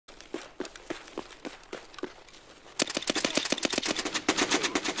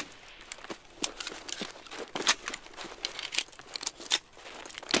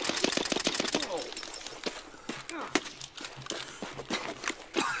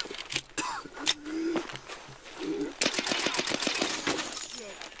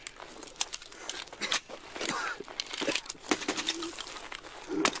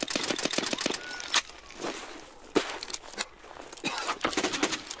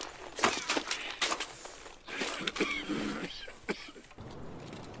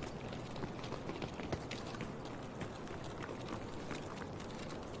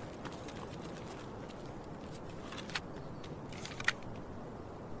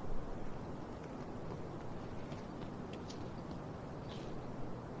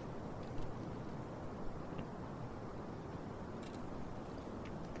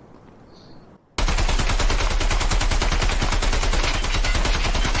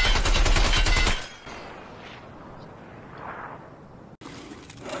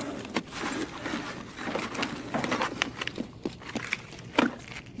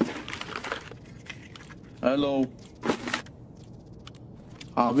Hello.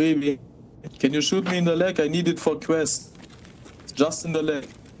 Ah, baby. Can you shoot me in the leg? I need it for quest. Just in the leg.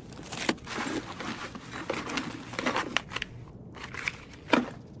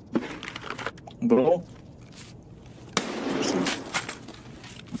 Bro.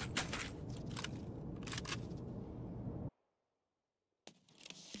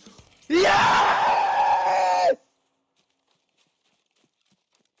 Yes!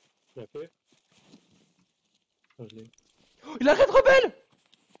 Tu l'as fait? Oh, je l'ai. Oh, il arrête rebelle!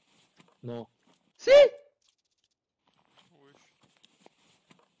 Non. Si!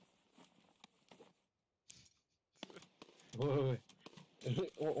 Ouais.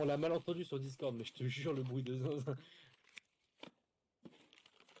 On l'a mal entendu sur Discord, mais je te jure le bruit de zinzin.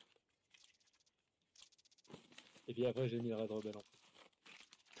 Et puis après j'ai mis le raid rebelle en fait.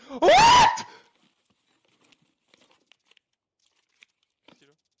 What?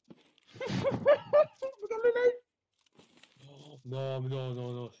 Regarde le live! Oh, non, mais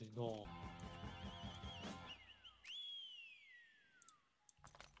non, c'est non.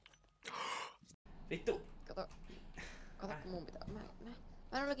 Vittu! Kato kun mun pitää.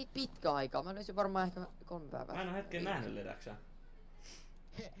 Mä en olekin pitkä aikaa. Mä löysin varmaan ehkä 3 päivää. Mä en oo hetken nähnyt Ledaksää.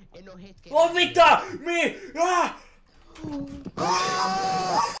 En oo hetken. Oh mitä?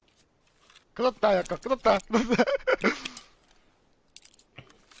 Kato tää Jakka, kato tää! Mitä?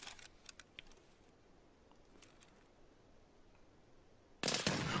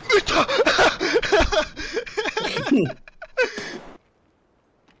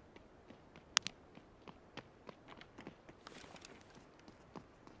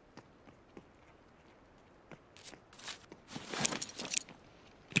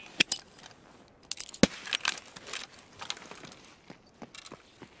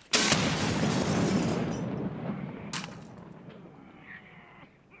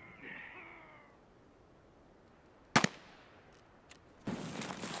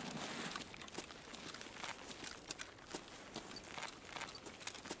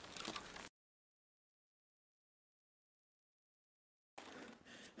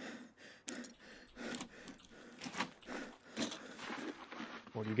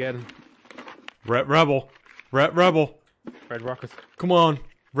 What you getting? Ret Rebel. Ret Rebel. Red Rocket. Come on.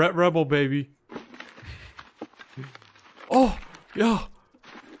 Ret Rebel, baby. Oh, yeah.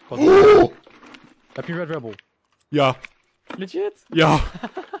 Oh! Happy Red Rebel. Ja. Legit? Ja.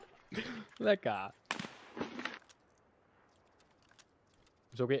 Lekker.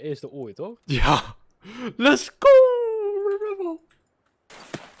 Dat is ook je eerste ooit, toch? Ja. Let's go, Red Rebel.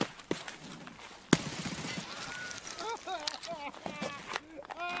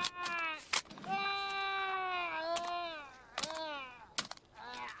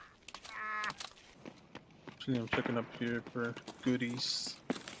 Actually, I'm checking up here for goodies.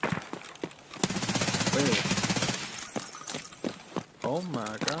 Wait. Oh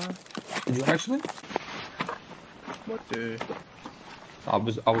my god. Did you actually? What the? I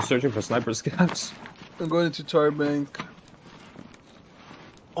was searching for sniper scouts. I'm going into Tarbank.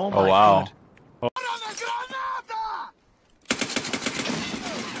 Oh my Oh wow. god.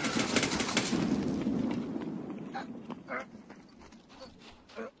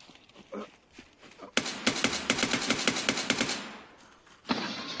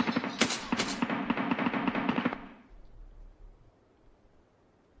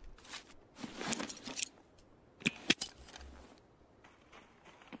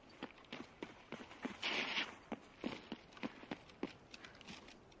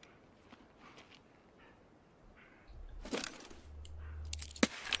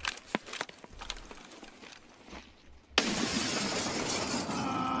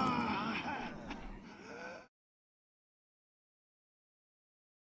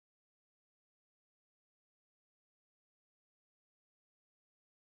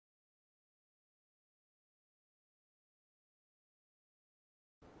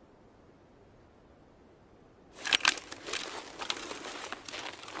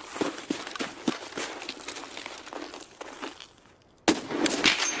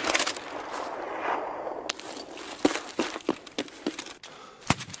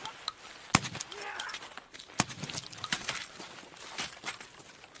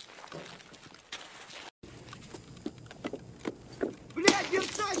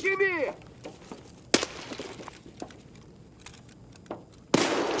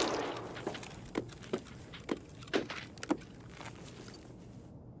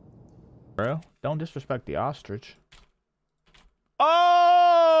 don't disrespect the ostrich. Oh!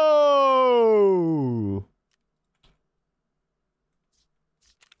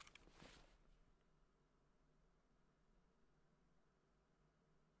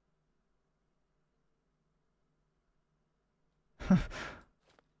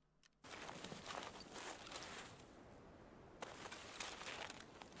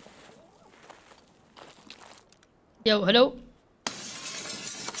 Yo, hello.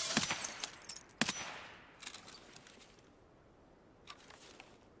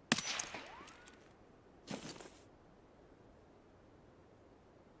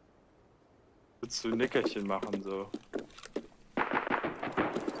 Willst du ein Nickerchen machen so?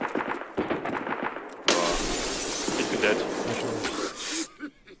 Ich bin dead.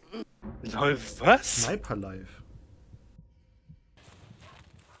 Lol, was? Sniper Live.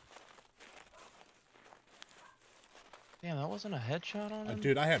 Damn, that wasn't a headshot on him?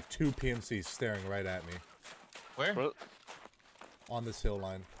 Dude, I have 2 PMCs staring right at me. Where? What? On this hill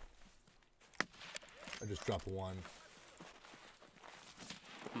line. I just dropped 1.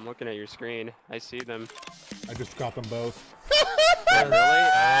 I'm looking at your screen. I see them. I just dropped them both. Yeah, really?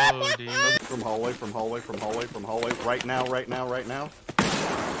 Oh, dude. From hallway, from hallway, from hallway, from hallway. Right now, right now, right now.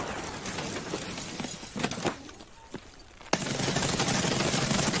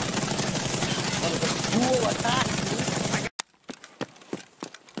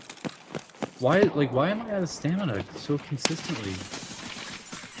 Why am I out of stamina so consistently?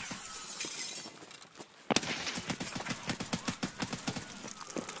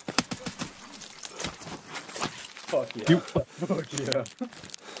 Fuck yeah. Fuck yeah.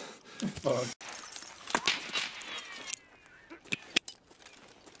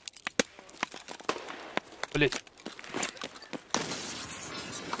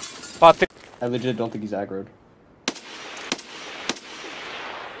 Fuck. I legit don't think he's aggroed.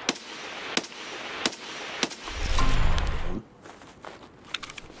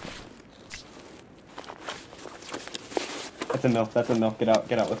 That's a mill. That's a mill. Get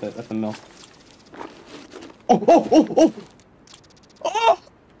out with it. That's a mill. Oh, oh, oh, oh! Oh!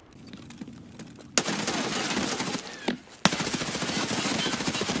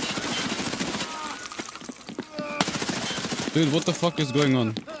 Dude, what the fuck is going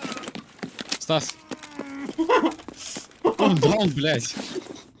on? Stas. Oh, down, блядь.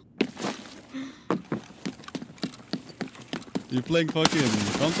 You playing fucking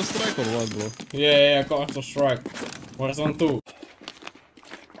Counter-Strike or what, bro? Yeah, Counter-Strike. Warzone 2.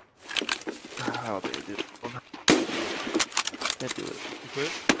 How dare you? Can't do it. You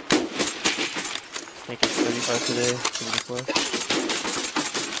quit? Think it's 35 today. 74.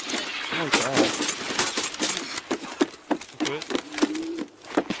 Oh my god. You quit?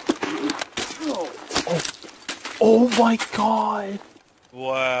 Oh my god!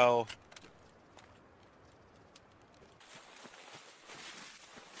 Wow.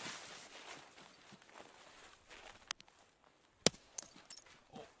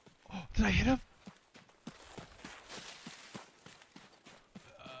 Did I hit him?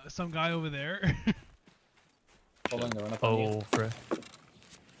 Some guy over there. Oh, frick.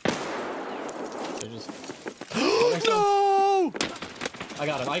 No! I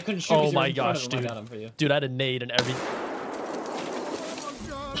got him. I couldn't shoot. Oh my gosh, dude. I got him for you. Dude, I had a nade and everything.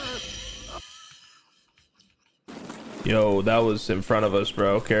 Yo, that was in front of us,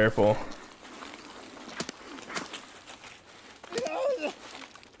 bro. Careful.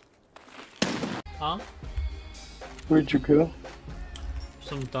 Huh? Where'd you go?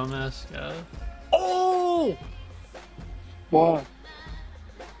 Some dumbass guy. Oh! Why?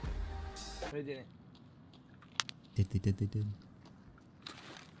 They didn't. They did.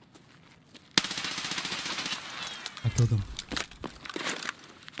 I killed him.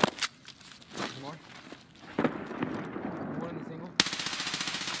 More? One in the single?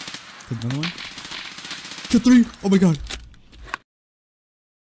 Killed another one. Kill 3! Oh my god!